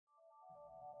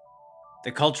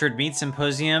The Cultured Meat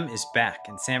Symposium is back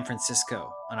in San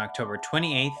Francisco on October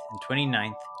 28th and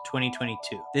 29th,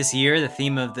 2022. This year, the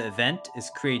theme of the event is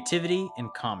creativity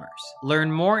and commerce.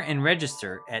 Learn more and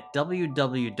register at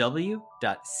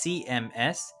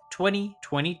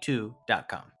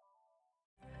www.cms2022.com.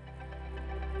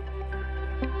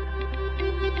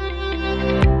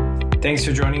 Thanks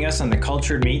for joining us on the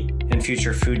Cultured Meat and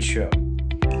Future Food Show.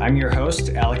 I'm your host,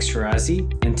 Alex Shirazi,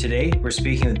 and today we're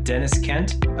speaking with Dennis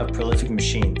Kent of Prolific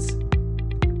Machines.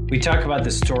 We talk about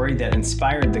the story that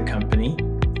inspired the company,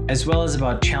 as well as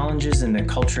about challenges in the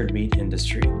cultured meat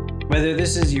industry. Whether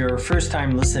this is your first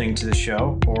time listening to the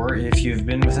show, or if you've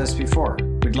been with us before,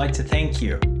 we'd like to thank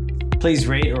you. Please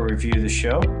rate or review the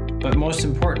show, but most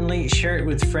importantly, share it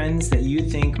with friends that you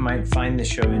think might find the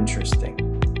show interesting.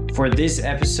 For this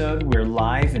episode, we're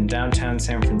live in downtown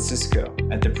San Francisco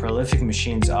at the Prolific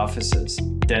Machines offices.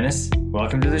 Dennis,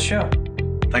 welcome to the show.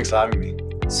 Thanks for having me.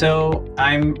 So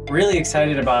I'm really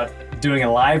excited about doing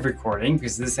a live recording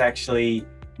because this actually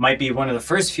might be one of the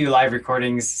first few live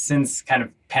recordings since kind of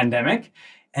pandemic.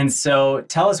 And so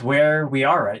tell us where we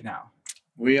are right now.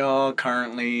 We are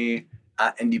currently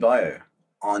at IndieBio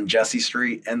on Jesse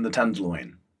Street in the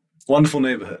Tenderloin. Wonderful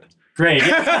neighborhood. Great.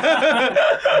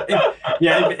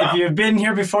 If you've been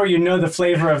here before, you know the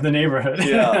flavor of the neighborhood.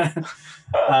 Yeah.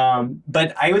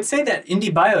 But I would say that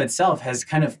IndieBio itself has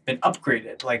kind of been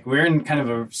upgraded. Like we're in kind of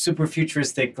a super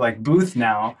futuristic like booth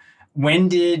now. When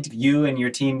did you and your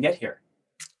team get here?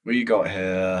 We got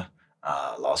here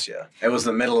last year. It was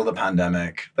the middle of the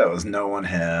pandemic. There was no one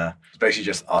here. It was basically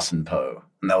just us and Poe.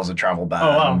 And there was a travel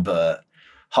ban, but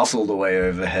hustled away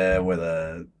over here with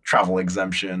a travel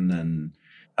exemption. And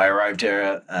I arrived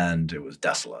here and it was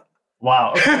desolate.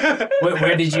 Wow.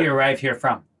 Where did you arrive here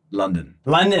from? London.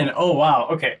 London. Oh, wow.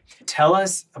 Okay. Tell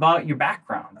us about your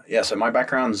background. Yeah, so my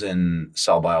background's in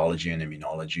cell biology and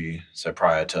immunology. So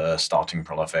prior to starting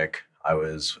Prolific, I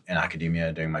was in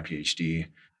academia doing my PhD.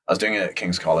 I was doing it at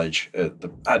King's College. I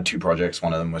had two projects.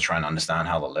 One of them was trying to understand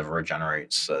how the liver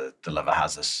regenerates. The liver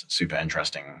has this super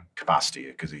interesting capacity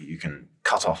because you can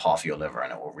cut off half your liver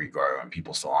and it will regrow, and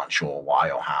people still aren't sure why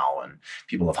or how. And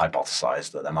people have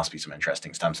hypothesized that there must be some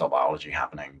interesting stem cell biology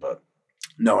happening, but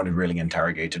no one had really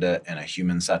interrogated it in a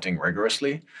human setting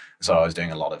rigorously. So I was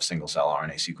doing a lot of single cell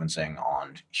RNA sequencing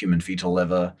on human fetal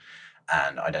liver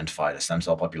and identified a stem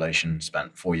cell population,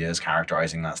 spent 4 years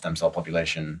characterizing that stem cell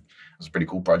population. It was a pretty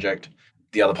cool project.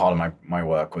 The other part of my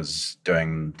work was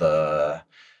doing the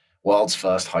world's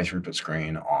first high throughput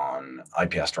screen on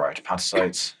iPS-derived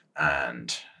hepatocytes.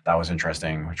 And that was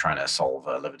interesting. We're trying to solve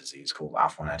a liver disease called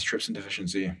alpha-1 antitrypsin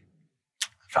deficiency.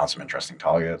 Found some interesting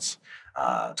targets.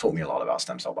 Taught me a lot about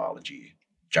stem cell biology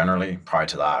generally. Prior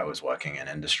to that, I was working in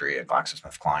industry at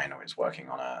GlaxoSmithKline. I was working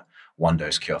on a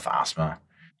one-dose cure for asthma.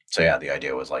 So yeah, the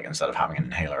idea was like, instead of having an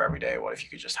inhaler every day, what if you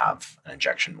could just have an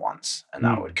injection once and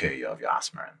that would cure you of your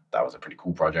asthma? And that was a pretty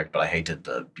cool project, but I hated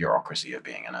the bureaucracy of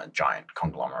being in a giant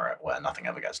conglomerate where nothing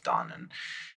ever gets done. And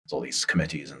there's all these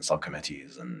committees and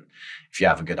subcommittees. And if you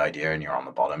have a good idea and you're on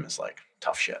the bottom, it's like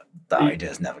tough shit. That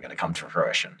idea is never going to come to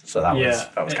fruition. So that was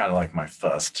kind of like my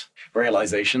first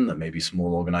realization that maybe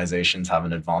small organizations have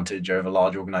an advantage over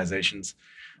large organizations.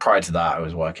 Prior to that, I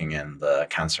was working in the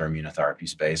cancer immunotherapy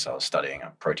space. I was studying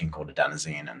a protein called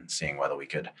adenosine and seeing whether we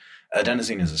could.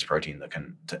 Adenosine is this protein that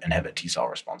can inhibit T cell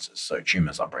responses. So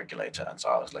tumors upregulate it. And so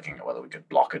I was looking at whether we could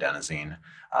block adenosine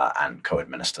and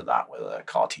co-administer that with a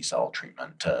CAR T cell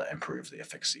treatment to improve the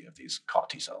efficacy of these CAR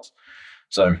T cells.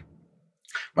 So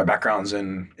my background's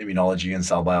in immunology and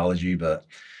cell biology, but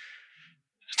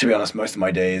to be honest, most of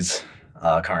my days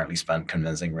currently spent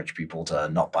convincing rich people to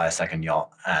not buy a second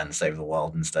yacht and save the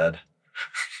world instead.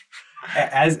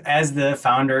 As the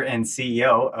founder and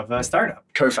CEO of a startup.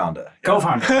 Co-founder. Yeah.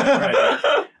 Co-founder,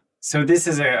 right. So this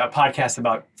is a podcast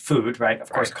about food, right? Of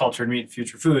course, cultured meat,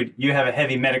 future food. You have a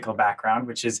heavy medical background,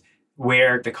 which is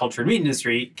where the cultured meat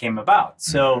industry came about.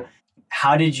 So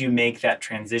how did you make that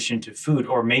transition to food?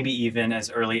 Or maybe even as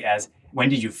early as when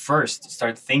did you first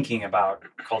start thinking about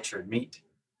cultured meat?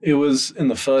 It was in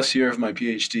the first year of my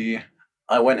PhD.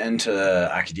 I went into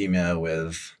academia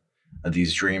with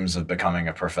these dreams of becoming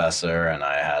a professor. And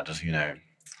I had,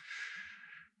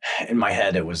 in my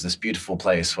head, it was this beautiful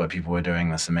place where people were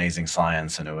doing this amazing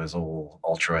science and it was all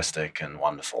altruistic and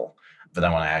wonderful. But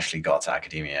then when I actually got to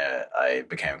academia, I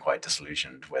became quite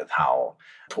disillusioned with how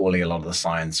poorly a lot of the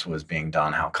science was being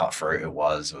done, how cutthroat it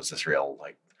was. It was this real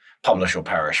publish or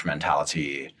perish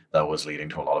mentality that was leading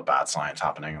to a lot of bad science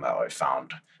happening that I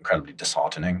found incredibly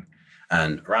disheartening.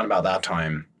 And around about that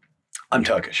time, I'm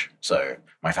Turkish, so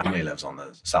my family lives on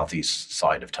the southeast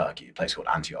side of Turkey, a place called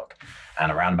Antioch.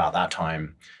 And around about that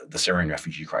time, the Syrian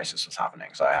refugee crisis was happening.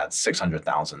 So I had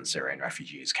 600,000 Syrian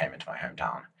refugees came into my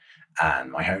hometown.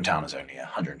 And my hometown is only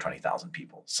 120,000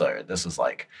 people. So this is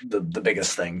like the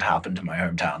biggest thing to happen to my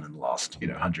hometown in the last,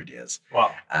 100 years.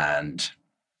 Wow. And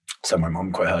so my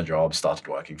mom quit her job, started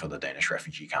working for the Danish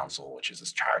Refugee Council, which is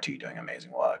this charity doing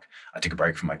amazing work. I took a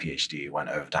break from my PhD, went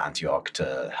over to Antioch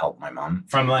to help my mom.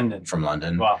 From London? From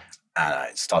London. Wow. And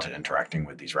I started interacting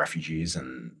with these refugees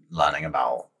and learning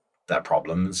about their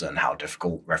problems and how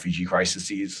difficult refugee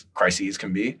crises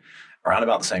can be. Around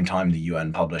about the same time, the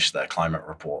UN published their climate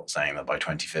report saying that by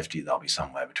 2050, there'll be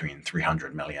somewhere between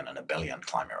 300 million and 1 billion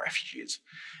climate refugees.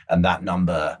 And that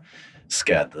number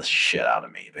scared the shit out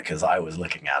of me because I was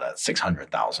looking at a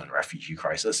 600,000 refugee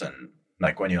crisis. And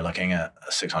like when you're looking at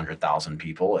 600,000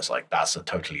 people, it's like that's a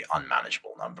totally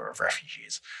unmanageable number of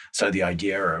refugees. So the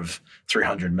idea of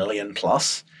 300 million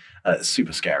plus is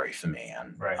super scary for me.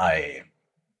 And right. I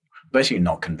basically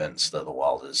not convinced that the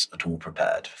world is at all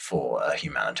prepared for a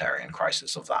humanitarian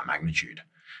crisis of that magnitude.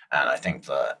 And I think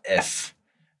that if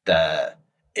there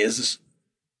is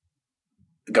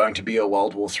going to be a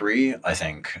World War III, I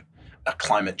think a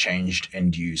climate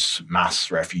change-induced mass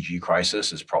refugee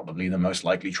crisis is probably the most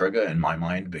likely trigger in my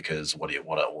mind, because what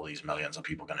are all these millions of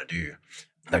people going to do?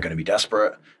 They're going to be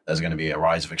desperate. There's going to be a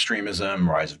rise of extremism,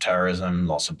 rise of terrorism.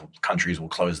 Lots of countries will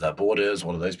close their borders.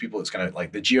 What are those people? It's going to,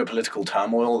 like, the geopolitical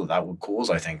turmoil that would cause,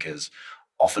 I think, is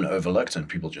often overlooked and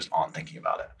people just aren't thinking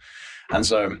about it. And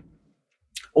so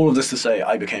all of this to say,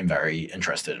 I became very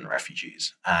interested in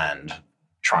refugees and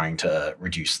trying to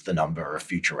reduce the number of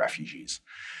future refugees.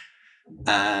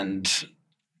 And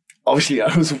obviously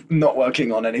I was not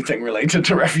working on anything related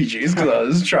to refugees because I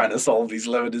was trying to solve these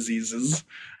liver diseases.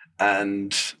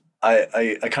 And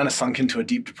I kind of sunk into a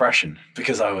deep depression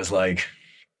because I was like,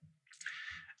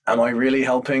 am I really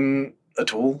helping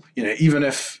at all? Even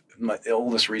if all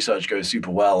this research goes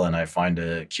super well and I find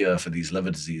a cure for these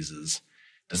liver diseases,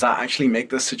 does that actually make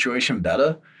this situation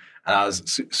better? And I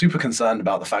was super concerned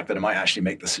about the fact that it might actually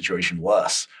make the situation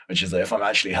worse, which is that if I'm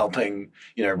actually helping,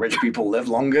 rich people live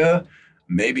longer,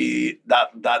 maybe that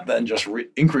then just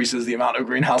increases the amount of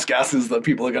greenhouse gases that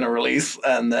people are going to release,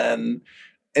 and then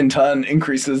in turn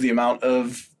increases the amount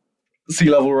of sea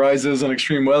level rises and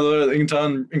extreme weather, in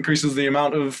turn increases the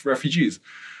amount of refugees.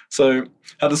 So I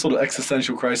had a sort of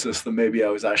existential crisis that maybe I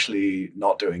was actually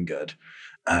not doing good,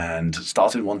 and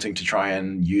started wanting to try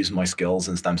and use my skills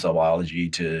in stem cell biology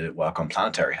to work on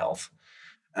planetary health.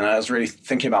 And I was really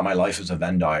thinking about my life as a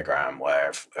Venn diagram, where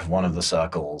if one of the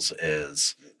circles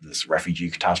is this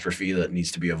refugee catastrophe that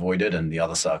needs to be avoided, and the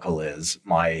other circle is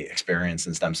my experience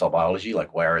in stem cell biology,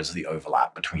 like where is the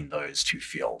overlap between those two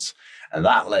fields? And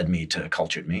that led me to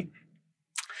cultured meat.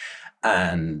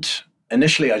 And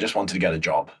initially, I just wanted to get a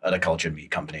job at a cultured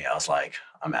meat company. I was like,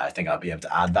 I think I'll be able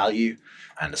to add value,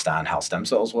 understand how stem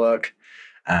cells work.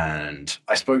 And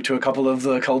I spoke to a couple of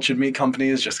the cultured meat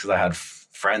companies just because I had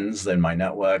friends in my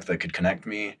network that could connect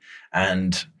me.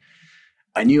 And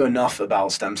I knew enough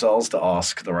about stem cells to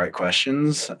ask the right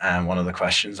questions. And one of the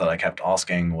questions that I kept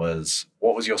asking was,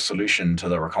 what was your solution to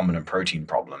the recombinant protein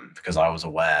problem? Because I was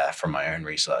aware from my own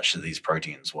research that these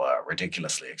proteins were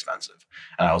ridiculously expensive.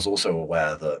 And I was also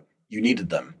aware that you needed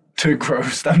them to grow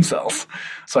stem cells.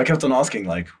 So I kept on asking,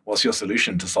 like, what's your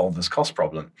solution to solve this cost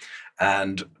problem?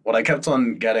 And what I kept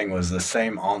on getting was the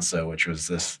same answer, which was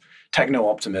this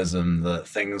techno-optimism that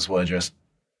things were just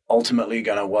ultimately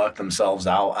going to work themselves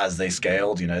out as they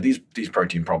scaled. These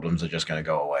protein problems are just going to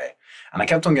go away. And I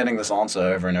kept on getting this answer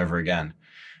over and over again.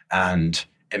 And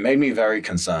it made me very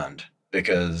concerned,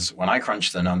 because when I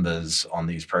crunched the numbers on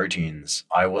these proteins,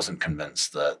 I wasn't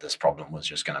convinced that this problem was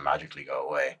just going to magically go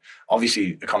away.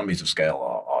 Obviously, economies of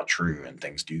scale are true and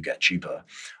things do get cheaper,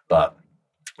 but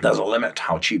there's a limit to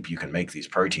how cheap you can make these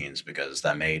proteins, because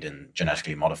they're made in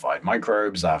genetically modified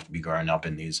microbes that have to be grown up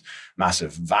in these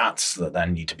massive vats that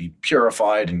then need to be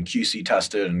purified and QC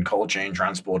tested and cold chain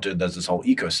transported. There's this whole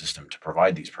ecosystem to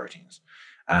provide these proteins.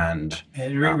 And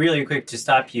really quick to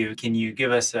stop you, can you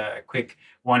give us a quick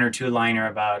one or two liner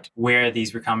about where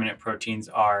these recombinant proteins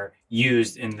are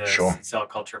used in the cell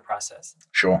culture process?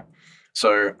 Sure.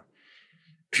 So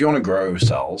if you want to grow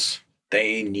cells,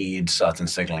 they need certain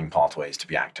signaling pathways to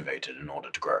be activated in order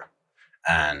to grow.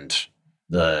 And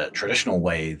the traditional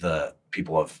way that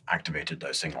people have activated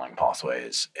those signaling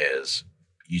pathways is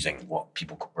using what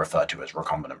people refer to as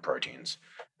recombinant proteins.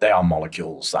 They are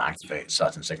molecules that activate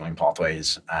certain signaling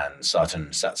pathways, and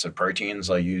certain sets of proteins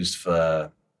are used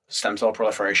for stem cell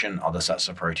proliferation. Other sets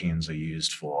of proteins are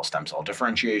used for stem cell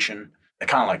differentiation. they're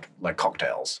kind of like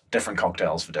cocktails, different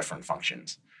cocktails for different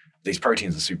functions. These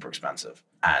proteins are super expensive,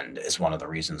 and it's one of the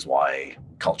reasons why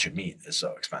cultured meat is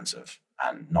so expensive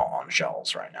and not on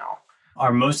shelves right now.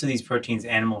 Are most of these proteins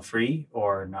animal-free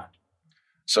or not?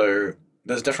 So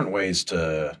there's different ways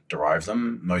to derive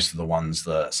them. Most of the ones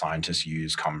that scientists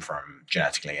use come from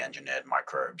genetically engineered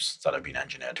microbes that have been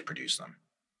engineered to produce them.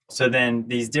 So then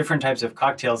these different types of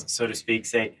cocktails, so to speak,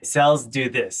 say cells do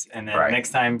this, and then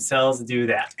next time cells do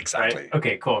that. Exactly. Right?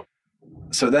 Okay, cool.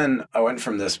 So then I went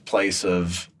from this place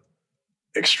of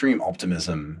extreme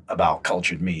optimism about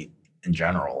cultured meat in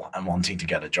general and wanting to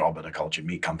get a job at a cultured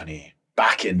meat company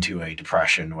back into a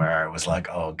depression where I was like,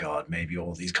 oh God, maybe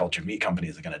all these cultured meat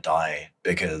companies are going to die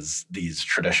because these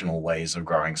traditional ways of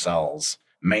growing cells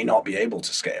may not be able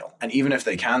to scale. And even if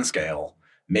they can scale,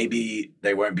 maybe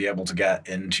they won't be able to get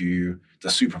into the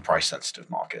super price sensitive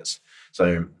markets.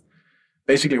 So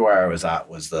basically where I was at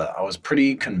was that I was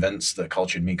pretty convinced that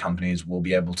cultured meat companies will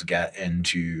be able to get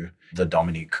into the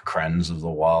Dominique Crens of the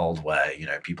world where,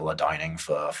 people are dining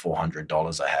for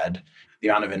 $400 a head. The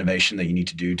amount of innovation that you need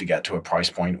to do to get to a price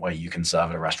point where you can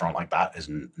serve at a restaurant like that is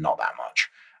not that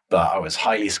much. But I was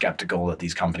highly skeptical that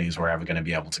these companies were ever going to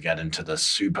be able to get into the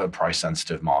super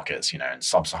price-sensitive markets, in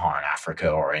sub-Saharan Africa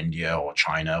or India or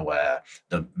China, where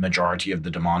the majority of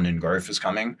the demand and growth is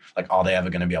coming. Like, are they ever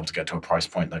going to be able to get to a price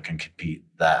point that can compete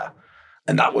there?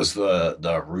 And that was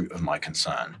the root of my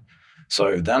concern.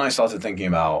 So then I started thinking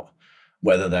about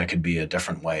whether there could be a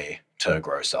different way to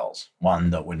grow cells, one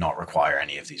that would not require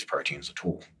any of these proteins at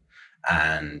all.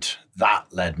 And that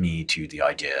led me to the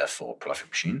idea for Prolific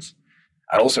Machines.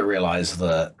 I also realized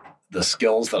that the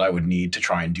skills that I would need to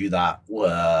try and do that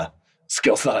were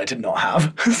skills that I did not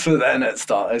have. So then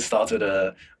I started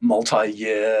a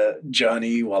multi-year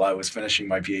journey while I was finishing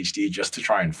my PhD just to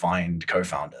try and find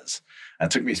co-founders. And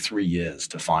it took me 3 years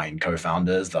to find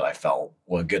co-founders that I felt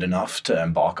were good enough to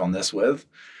embark on this with.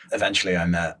 Eventually, I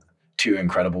met 2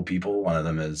 incredible people. One of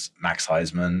them is Max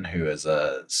Heisman, who is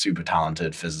a super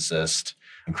talented physicist,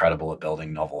 incredible at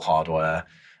building novel hardware.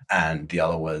 And the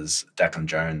other was Declan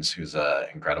Jones, who's an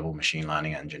incredible machine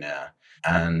learning engineer.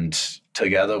 And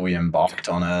together we embarked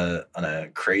on a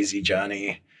crazy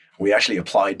journey. We actually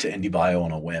applied to IndieBio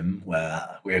on a whim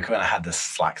where we kind of had this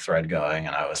Slack thread going.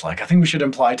 And I was like, I think we should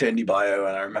apply to IndieBio.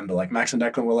 And I remember Max and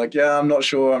Declan were like, yeah, I'm not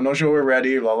sure we're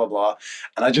ready, blah, blah, blah.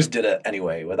 And I just did it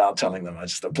anyway without telling them. I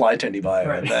just applied to IndieBio.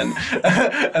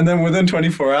 Right. And then within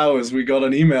 24 hours, we got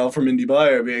an email from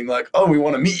IndieBio being like, oh, we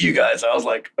want to meet you guys. I was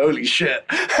like, holy shit.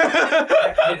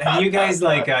 Have you guys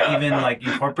even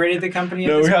incorporated the company?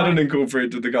 No, we hadn't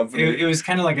incorporated the company. It was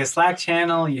kind of like a Slack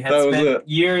channel. You had spent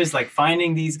years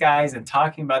finding these guys and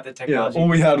talking about the technology. Yeah, all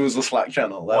we had was a Slack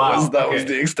channel. That was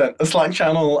the extent. A Slack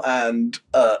channel and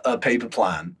a paper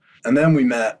plan. And then we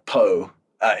met Poe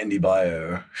at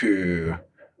IndieBio, who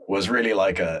was really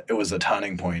it was a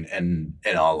turning point in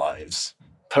our lives.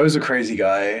 Poe's a crazy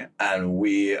guy, and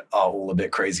we are all a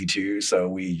bit crazy too. So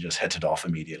we just hit it off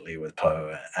immediately with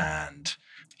Poe, and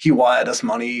he wired us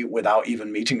money without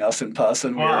even meeting us in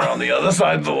person. Wow. We were on the other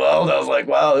side of the world. I was like,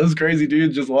 wow, this crazy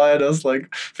dude just wired us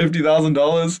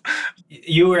 $50,000.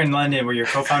 You were in London. Were your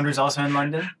co-founders also in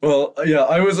London? Well, yeah,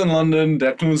 I was in London.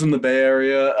 Declan was in the Bay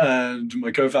Area. And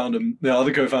my co-founder, the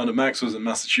other co-founder, Max, was in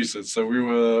Massachusetts. So we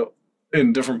were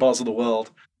in different parts of the world.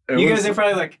 You guys are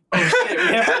probably like, oh shit,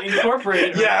 we have to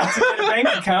incorporate. Yeah. To get a bank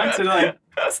account to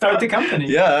start the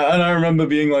company. Yeah, and I remember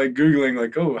being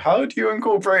Googling oh, how do you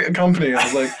incorporate a company? I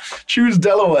was like, choose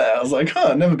Delaware. I was like,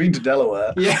 never been to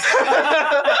Delaware. Yeah.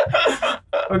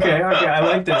 Okay, I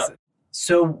like this.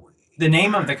 So the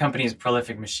name of the company is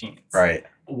Prolific Machines. Right.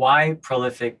 Why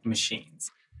Prolific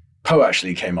Machines? Poe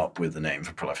actually came up with the name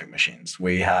for Prolific Machines.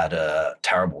 We had a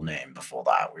terrible name before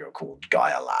that. We were called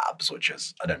Gaia Labs, which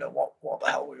is, I don't know what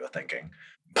the hell we were thinking.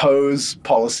 Poe's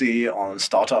policy on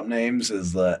startup names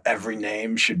is that every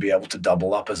name should be able to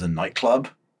double up as a nightclub.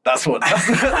 That's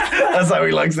how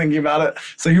he likes thinking about it.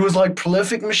 So he was like,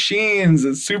 Prolific Machines,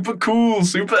 it's super cool,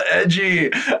 super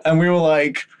edgy. And we were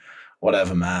like,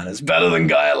 whatever, man, it's better than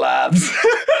Gaia Labs.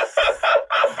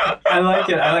 I like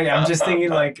it. I'm just thinking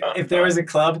if there was a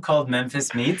club called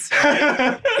Memphis Meats,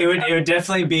 it would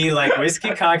definitely be whiskey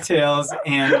cocktails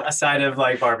and a side of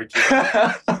barbecue.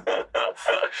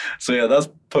 So yeah, that's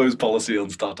Poe's policy on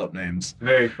startup names.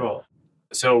 Very cool.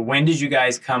 So when did you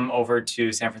guys come over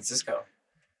to San Francisco?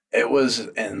 It was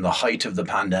in the height of the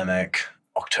pandemic,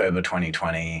 October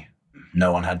 2020.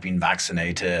 No one had been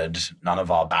vaccinated. None of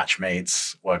our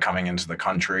batchmates were coming into the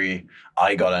country.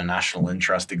 I got a national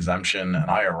interest exemption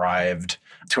and I arrived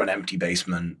to an empty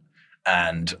basement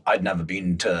And I'd never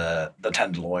been to the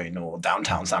Tenderloin or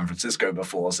downtown San Francisco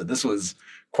before. So this was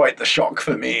quite the shock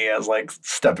for me as like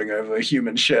stepping over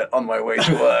human shit on my way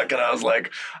to work. And I was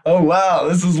like, oh, wow,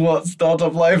 this is what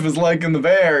startup life is like in the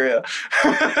Bay Area.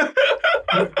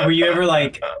 Were you ever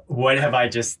like, what have I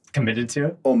just committed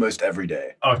to? Almost every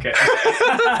day. Okay.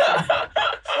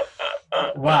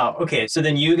 Wow. Okay. So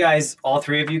then you guys, all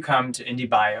three of you come to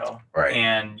IndieBio Right.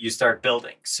 and you start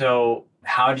building. So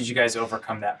how did you guys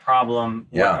overcome that problem?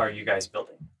 What Yeah. are you guys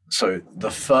building? So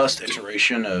the first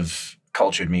iteration of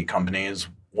cultured meat companies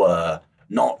were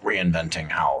not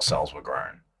reinventing how cells were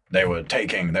grown. They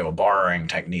were borrowing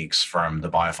techniques from the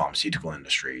biopharmaceutical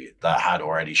industry that had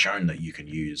already shown that you can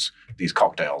use these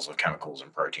cocktails of chemicals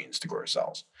and proteins to grow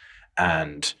cells.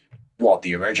 And what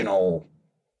the original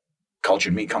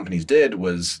cultured meat companies did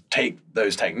was take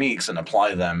those techniques and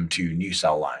apply them to new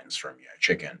cell lines from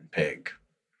chicken, pig,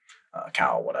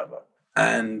 cow, whatever.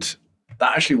 And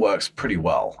that actually works pretty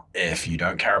well if you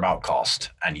don't care about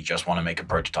cost and you just want to make a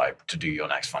prototype to do your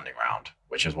next funding round,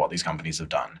 which is what these companies have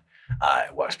done.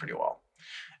 It works pretty well.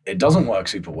 It doesn't work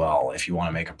super well if you want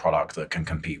to make a product that can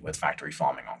compete with factory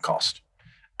farming on cost.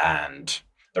 And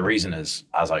the reason is,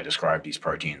 as I described, these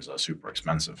proteins are super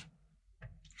expensive.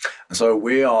 And so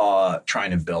we are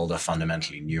trying to build a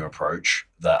fundamentally new approach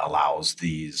that allows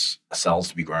these cells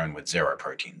to be grown with zero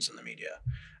proteins in the media.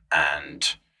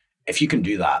 And if you can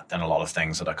do that, then a lot of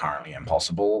things that are currently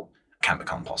impossible can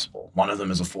become possible. One of them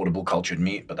is affordable cultured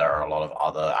meat, but there are a lot of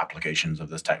other applications of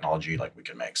this technology. Like we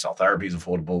could make cell therapies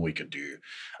affordable. We could do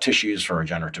tissues for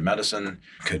regenerative medicine,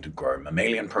 could grow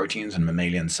mammalian proteins and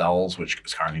mammalian cells, which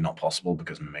is currently not possible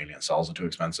because mammalian cells are too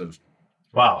expensive.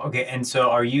 Wow. Okay. And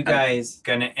so are you guys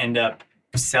going to end up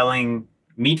selling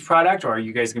meat product, or are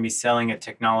you guys going to be selling a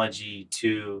technology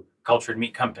to cultured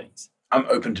meat companies? I'm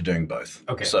open to doing both.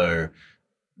 Okay. So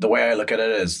the way I look at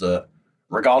it is that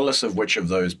regardless of which of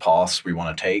those paths we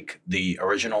want to take, the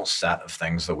original set of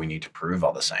things that we need to prove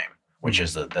are the same, which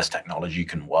is that this technology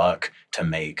can work to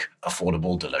make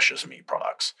affordable, delicious meat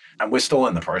products. And we're still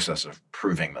in the process of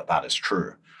proving that that is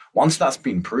true. Once that's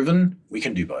been proven, we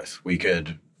can do both. We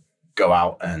could go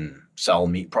out and sell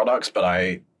meat products, but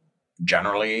I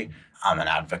generally am an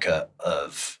advocate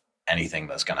of anything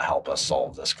that's going to help us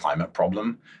solve this climate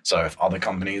problem. So if other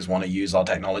companies want to use our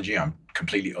technology, I'm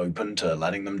completely open to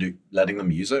letting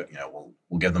them use it.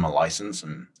 We'll give them a license.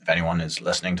 And if anyone is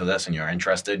listening to this and you're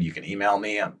interested, you can email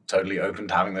me. I'm totally open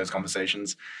to having those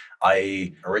conversations.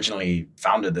 I originally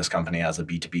founded this company as a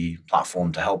B2B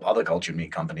platform to help other cultured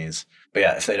meat companies. But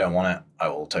yeah, if they don't want it, I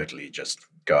will totally just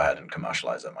go ahead and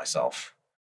commercialize it myself.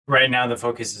 Right now, the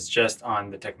focus is just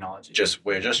on the technology.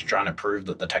 We're just trying to prove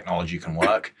that the technology can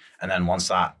work. And then once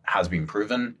that has been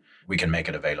proven, we can make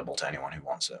it available to anyone who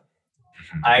wants it.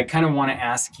 I kind of want to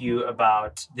ask you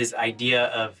about this idea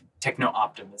of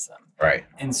techno-optimism. Right.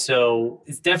 And so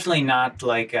it's definitely not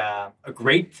like a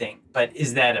great thing, but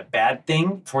is that a bad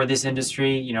thing for this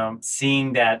industry?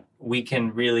 Seeing that we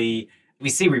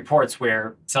see reports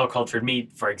where cell cultured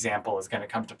meat, for example, is going to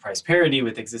come to price parity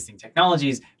with existing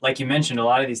technologies. Like you mentioned, a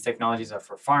lot of these technologies are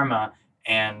for pharma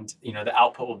and, the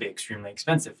output will be extremely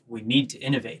expensive. We need to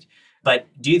innovate. But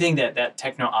do you think that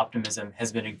techno-optimism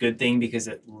has been a good thing because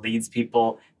it leads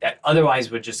people that otherwise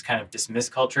would just kind of dismiss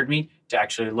cultured meat to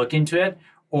actually look into it?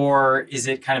 Or is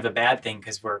it kind of a bad thing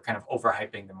because we're kind of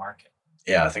overhyping the market?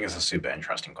 Yeah, I think it's a super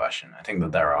interesting question. I think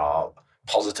that there are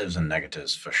positives and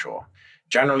negatives for sure.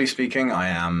 Generally speaking, I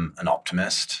am an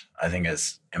optimist. I think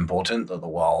it's important that the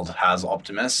world has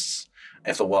optimists.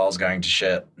 If the world's going to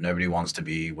shit, nobody wants to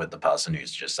be with the person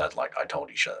who's just said, like, I told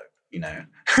you so. You want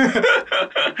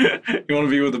to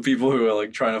be with the people who are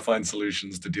like trying to find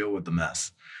solutions to deal with the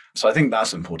mess. So I think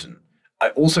that's important.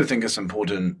 I also think it's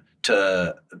important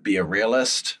to be a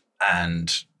realist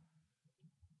and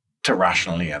to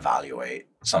rationally evaluate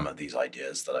some of these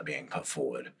ideas that are being put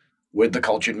forward. With the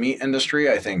cultured meat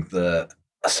industry, I think that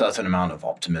a certain amount of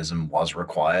optimism was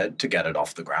required to get it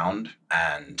off the ground.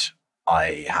 And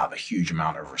I have a huge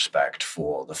amount of respect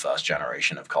for the first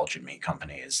generation of cultured meat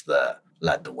companies that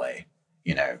led the way.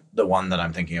 The one that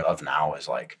I'm thinking of now is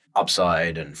like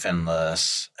Upside and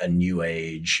Finless and New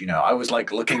Age. I was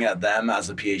like looking at them as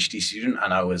a PhD student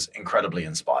and I was incredibly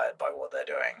inspired by what they're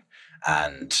doing.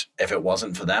 And if it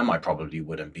wasn't for them, I probably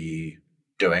wouldn't be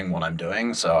doing what I'm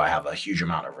doing. So I have a huge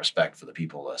amount of respect for the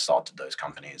people that started those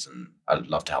companies and I'd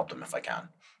love to help them if I can.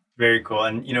 Very cool.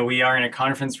 And, we are in a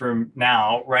conference room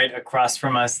now, right across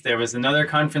from us. There was another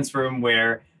conference room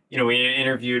where, we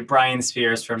interviewed Brian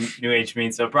Spears from New Age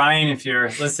Meat. So Brian, if you're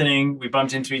listening, we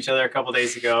bumped into each other a couple of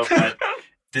days ago, but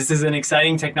this is an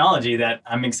exciting technology that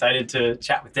I'm excited to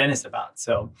chat with Dennis about.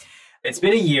 So It's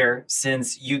been a year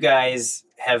since you guys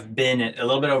have been, a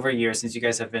little bit over a year since you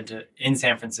guys have been in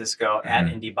San Francisco at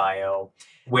IndieBio.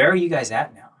 Where are you guys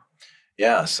at now?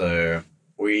 Yeah, so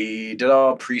we did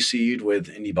our pre-seed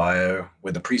with IndieBio.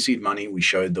 With the pre-seed money, we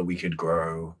showed that we could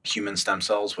grow human stem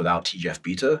cells without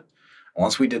TGF-beta.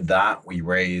 Once we did that, we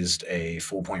raised a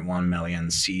 4.1 million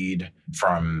seed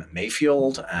from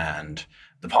Mayfield, and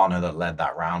the partner that led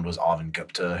that round was Arvind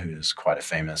Gupta, who's quite a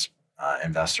famous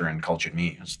investor in cultured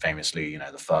meat. He was famously,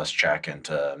 the first check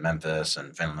into Memphis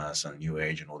and Finless and New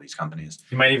Age and all these companies.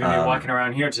 He might even be walking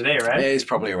around here today, right? Yeah, he's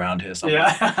probably around here somewhere.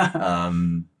 Yeah.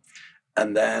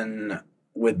 And then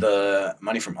with the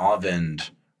money from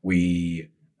Arvind, we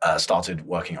started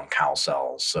working on cow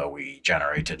cells. So we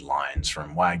generated lines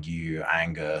from Wagyu,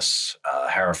 Angus,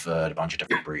 Hereford, a bunch of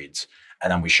different breeds.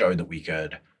 And then we showed that we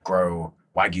could grow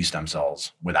Wagyu stem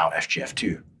cells without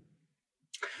FGF2.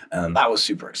 And that was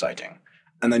super exciting.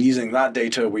 And then using that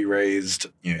data, we raised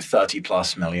 30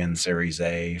 plus million Series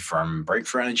A from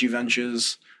Breakthrough Energy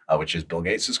Ventures, which is Bill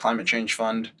Gates' climate change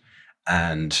fund.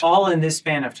 And all in this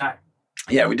span of time.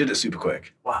 Yeah, we did it super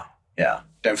quick. Wow. Yeah,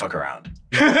 don't fuck around.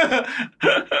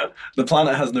 The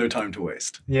planet has no time to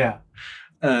waste. Yeah.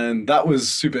 And that was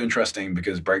super interesting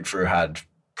because Breakthrough had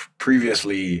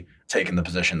previously taken the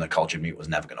position that cultured meat was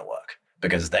never going to work,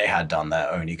 because they had done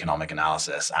their own economic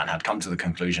analysis and had come to the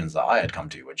conclusions that I had come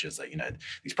to, which is that,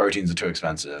 these proteins are too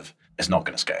expensive. It's not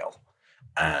going to scale.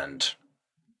 And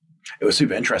it was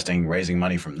super interesting raising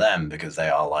money from them because they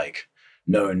are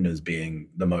known as being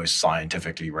the most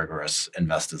scientifically rigorous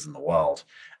investors in the world.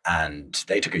 And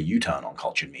they took a U-turn on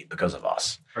cultured meat because of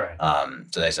us. Right.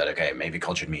 So they said, okay, maybe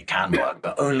cultured meat can work,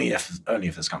 but only if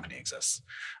this company exists.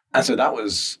 And so that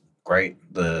was great.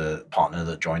 The partner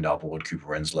that joined our board, Cooper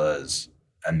Rinsler, is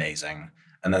amazing.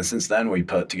 And then since then, we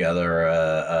put together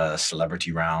a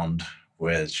celebrity round,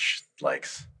 which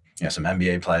some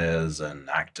NBA players and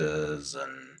actors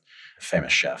and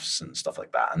famous chefs and stuff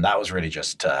like that. And that was really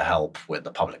just to help with the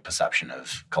public perception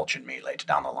of cultured meat later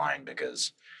down the line,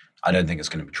 because I don't think it's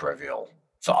going to be trivial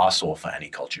for us or for any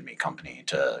cultured meat company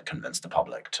to convince the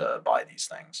public to buy these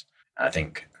things. And I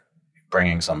think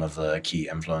bringing some of the key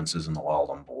influencers in the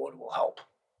world on board will help.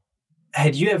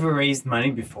 Had you ever raised money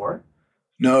before?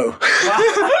 No.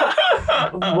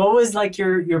 What was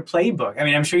your playbook? I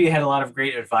mean, I'm sure you had a lot of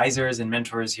great advisors and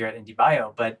mentors here at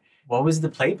IndieBio, but what was the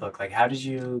playbook? How did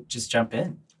you just jump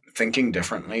in? Thinking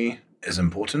differently is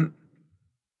important,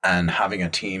 and having a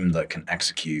team that can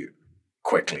execute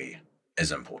quickly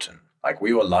is important.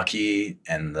 We were lucky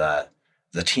in that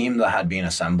the team that had been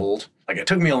assembled, it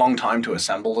took me a long time to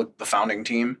assemble the founding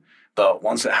team, but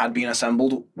once it had been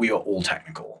assembled, we were all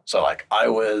technical. So I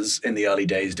was in the early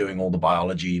days doing all the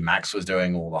biology, Max was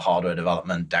doing all the hardware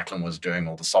development, Declan was doing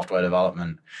all the software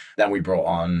development. Then we brought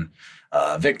on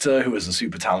Victor, who was a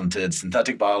super talented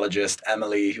synthetic biologist,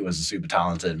 Emily, who was a super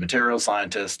talented material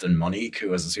scientist, and Monique, who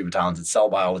was a super talented cell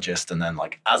biologist. And then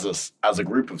as a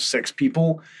group of 6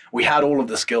 people, we had all of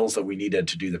the skills that we needed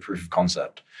to do the proof of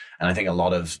concept. And I think a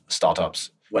lot of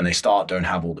startups, when they start, don't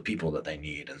have all the people that they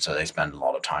need. And so they spend a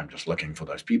lot of time just looking for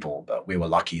those people. But we were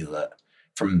lucky that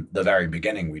from the very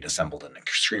beginning, we'd assembled an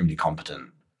extremely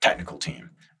competent technical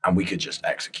team, and we could just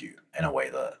execute in a way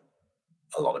that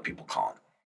a lot of people can't.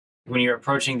 When you're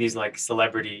approaching these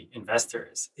celebrity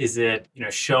investors, is it,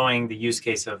 showing the use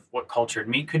case of what cultured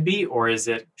meat could be, or is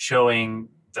it showing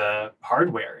the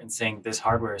hardware and saying this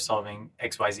hardware is solving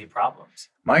XYZ problems?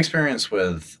 My experience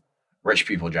with rich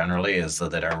people generally is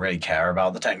that they don't really care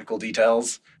about the technical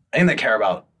details. I think they care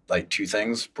about 2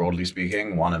 things, broadly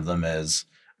speaking. One of them is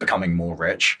becoming more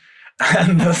rich.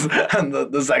 And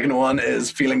the second one is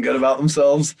feeling good about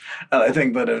themselves. And I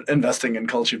think that investing in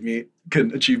cultured meat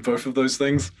can achieve both of those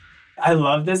things. I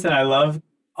love this. And I love,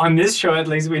 on this show at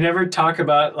least, we never talk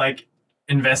about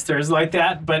investors like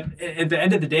that. But at the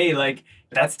end of the day,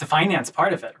 that's the finance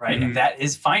part of it, right? Mm-hmm. And that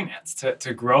is finance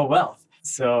to grow wealth.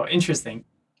 So interesting.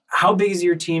 How big is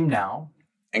your team now?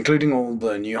 Including all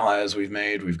the new hires we've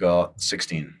made, we've got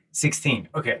 16. 16.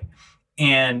 Okay.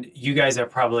 And you guys are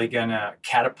probably going to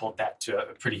catapult that to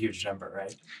a pretty huge number,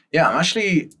 right? Yeah, I'm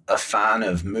actually a fan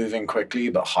of moving quickly,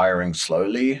 but hiring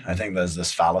slowly. I think there's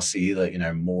this fallacy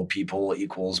that, more people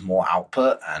equals more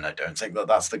output. And I don't think that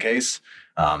that's the case.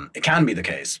 It can be the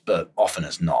case, but often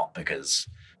it's not, because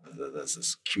there's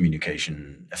this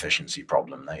communication efficiency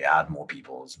problem. They add more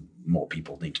people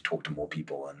need to talk to more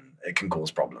people, and it can cause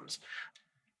problems.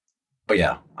 But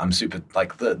yeah, I'm super,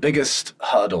 the biggest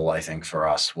hurdle I think for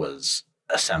us was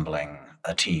assembling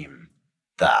a team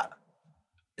that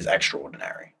is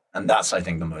extraordinary. And that's, I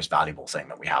think, the most valuable thing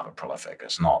that we have at Prolific.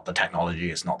 It's not the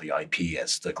technology, it's not the IP,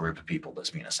 it's the group of people that's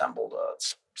been assembled.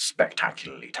 It's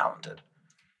spectacularly talented.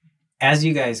 As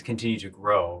you guys continue to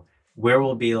grow, where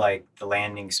will be like the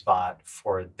landing spot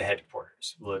for the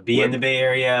headquarters? Will it be in the Bay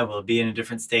Area? Will it be in a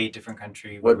different state, different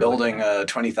country? We're building a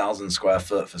 20,000 square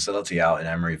foot facility out in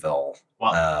Emeryville,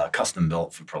 custom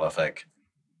built for Prolific.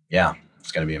 Yeah,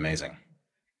 it's going to be amazing.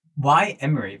 Why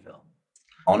Emeryville?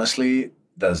 Honestly,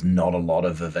 there's not a lot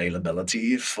of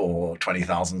availability for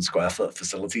 20,000 square foot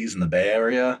facilities in the Bay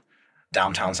Area.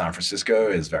 Downtown San Francisco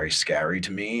is very scary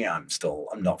to me. I'm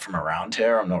not from around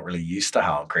here. I'm not really used to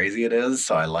how crazy it is.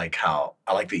 So I like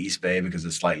the East Bay because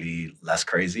it's slightly less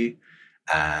crazy.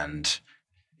 And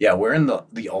yeah, we're in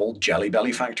the old Jelly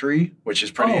Belly factory, which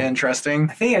is pretty interesting.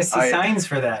 I think I see signs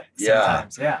for that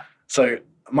sometimes. Yeah. So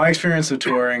my experience of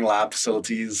touring lab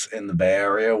facilities in the Bay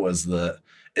Area was that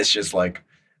it's just like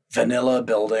vanilla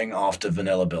building after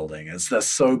vanilla building. They're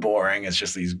so boring. It's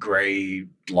just these gray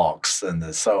blocks and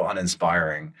they're so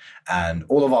uninspiring. And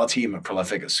all of our team at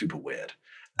Prolific is super weird.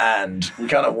 And we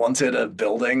kind of wanted a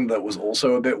building that was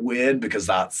also a bit weird because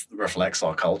that reflects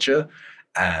our culture.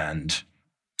 And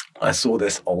I saw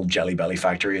this old Jelly Belly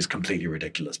factory. It's a completely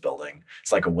ridiculous building.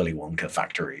 It's like a Willy Wonka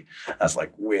factory. It has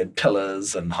like weird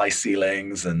pillars and high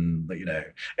ceilings and,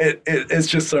 it's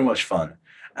just so much fun.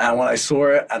 And when I saw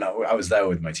it, and I was there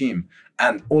with my team,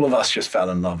 and all of us just fell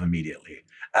in love immediately.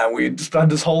 And we spent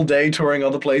this whole day touring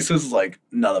other places. Like,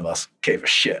 none of us gave a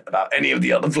shit about any of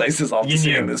the other places after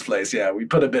seeing this place. Yeah, we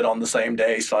put a bid on the same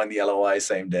day, signed the LOI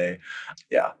same day.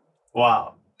 Yeah.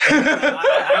 Wow.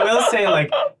 I will say, like,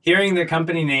 hearing the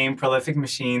company name, Prolific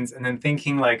Machines, and then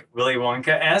thinking, like, Willy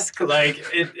Wonka-esque, like,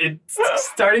 it's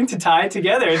starting to tie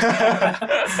together.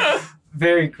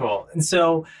 Very cool. And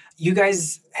so you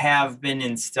guys have been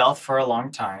in stealth for a long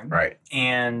time. Right.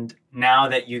 And now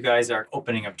that you guys are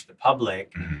opening up to the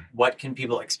public, what can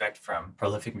people expect from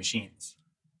Prolific Machines?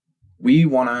 We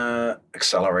want to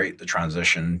accelerate the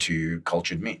transition to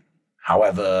cultured meat.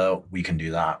 However we can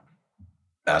do that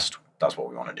best, that's what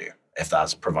we want to do. If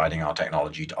that's providing our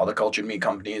technology to other cultured meat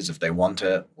companies, if they want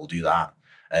it, we'll do that.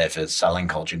 If it's selling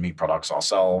cultured meat products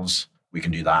ourselves, we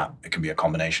can do that. It can be a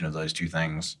combination of those two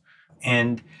things.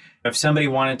 And if somebody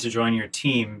wanted to join your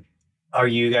team, are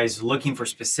you guys looking for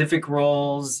specific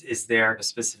roles? Is there a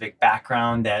specific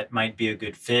background that might be a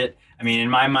good fit? I mean, in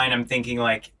my mind, I'm thinking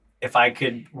like, if I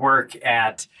could work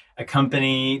at a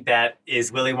company that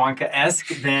is Willy Wonka-esque,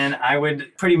 then I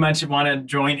would pretty much want to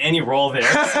join any role there.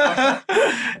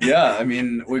 Yeah, I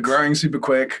mean, we're growing super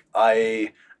quick.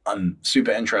 I'm super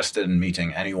interested in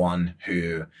meeting anyone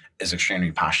who is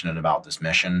extremely passionate about this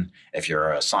mission. If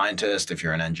you're a scientist, if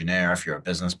you're an engineer, if you're a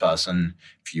business person,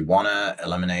 if you want to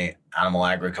eliminate animal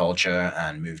agriculture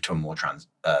and move to a more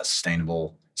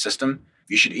sustainable system,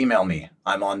 you should email me.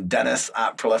 I'm on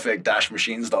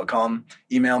dennis@prolific-machines.com.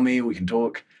 Email me, we can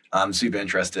talk. I'm super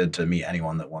interested to meet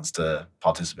anyone that wants to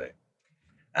participate.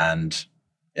 And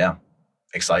yeah,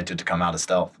 excited to come out of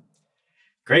stealth.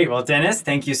 Great. Well, Dennis,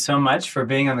 thank you so much for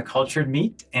being on the Cultured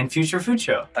Meat and Future Food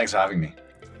Show. Thanks for having me.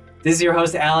 This is your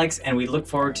host, Alex, and we look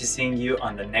forward to seeing you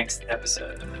on the next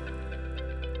episode.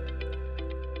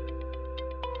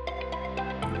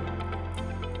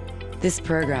 This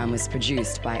program was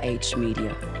produced by H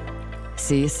Media.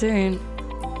 See you soon.